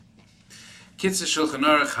Kitzur Shulchan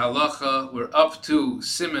Aruch Halacha. We're up to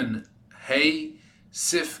Siman Hey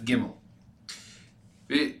Sif Gimel.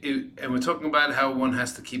 And we're talking about how one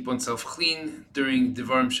has to keep oneself clean during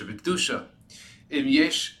Devarim Shebekdusha. Im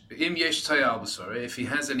yesh tayal b'sareh, if he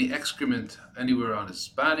has any excrement anywhere on his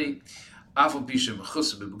body, afal pisha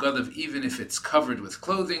mechusah b'begadav, even if it's covered with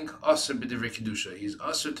clothing, aser b'divrei kedusha. He's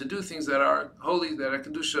aser to do things that are holy, that are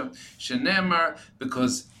kedusha. Shenemar,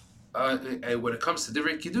 because when it comes to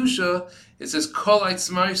divrei kedusha, it says kol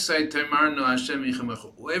aitzmar say tamarno Hashem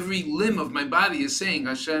yichamechu. Every limb of my body is saying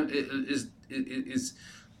Hashem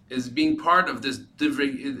is being part of this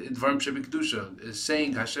Dvarim Shebekdusha, is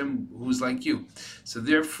saying Hashem who's like you. So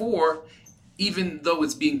therefore, even though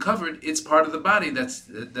it's being covered, it's part of the body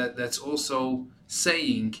that's also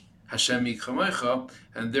saying Hashem Yichamecha,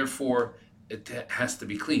 and therefore it has to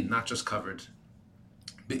be clean, not just covered.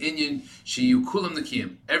 Be'inyan shiyu kulam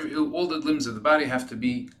nekiyim. All the limbs of the body have to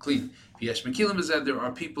be clean. V'yesh mekilim b'zeh. There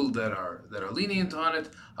are people that are lenient on it.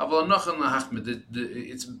 Aval anochan lahachmed.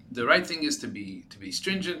 The right thing is to be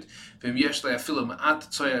stringent. V'yesh le'afilu ma'at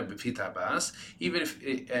tzoya b'pita ba'as. Even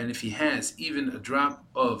if he has even a drop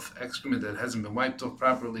of excrement that hasn't been wiped off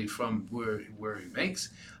properly from where he makes,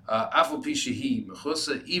 afal pishihi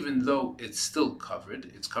mechusa. Even though it's still covered,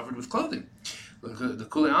 it's covered with clothing. The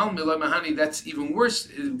Kule Al Milay Mahani, that's even worse.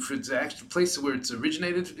 For the actual place where it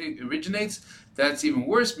originates, that's even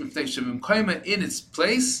worse. In its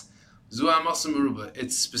place,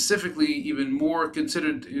 it's specifically even more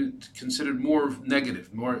considered more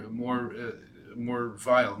negative, more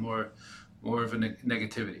vile, more of a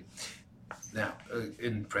negativity. Now,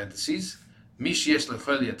 in parentheses,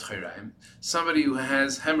 somebody who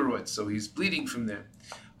has hemorrhoids, so he's bleeding from there.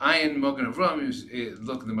 Ayin Mogen Avram,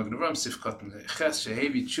 look at the Mogen Avram, Sif Katan Ches,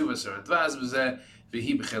 Shehevi Tshuvas or Advaz,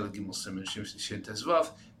 Vehi Bechel Gimel Siman Shin Tezvav.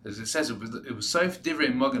 As it says, it was Saif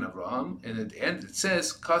Divrei Mogen Avram, and at the end it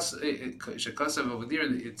says, Shekasav over there,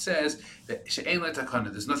 it says that She'ein Letakana,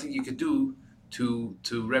 there's nothing you could do to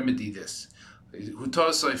remedy this. Hutar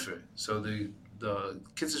Seifer. So the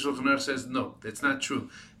Kitzur Shulchan Aruch says, no, that's not true.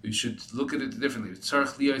 You should look at it differently.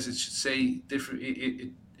 Tzarech Liyos, it should say different.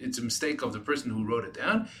 It's a mistake of the person who wrote it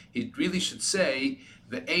down. It really should say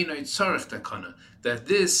the Einoi Tzarech Takana, that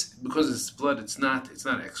this, because it's blood, it's not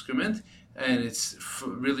excrement, and it's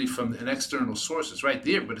really from an external source. It's right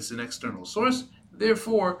there, but it's an external source.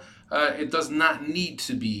 Therefore, it does not need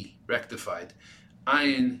to be rectified.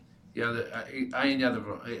 Ayin Yad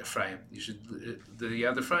Ephraim. The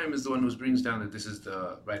Yad Ephraim is the one who brings down that this is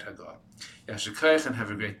the right Hagah. Yashikayach, and have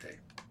a great day.